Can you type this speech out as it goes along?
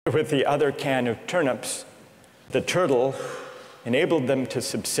with the other can of turnips. The turtle enabled them to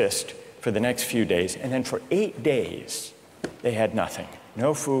subsist for the next few days, and then for 8 days, they had nothing.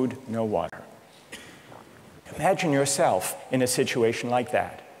 No food, no water. Imagine yourself in a situation like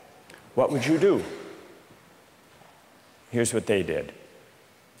that. What would you do? Here's what they did.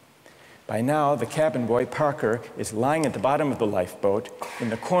 By now, the cabin boy, Parker, is lying at the bottom of the lifeboat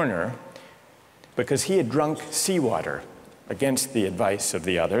in the corner because he had drunk seawater against the advice of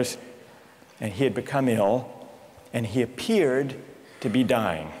the others, and he had become ill, and he appeared to be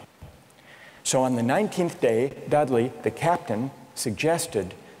dying. So on the 19th day, Dudley, the captain,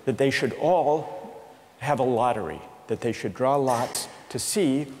 suggested that they should all have a lottery, that they should draw lots to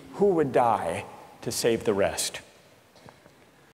see who would die to save the rest.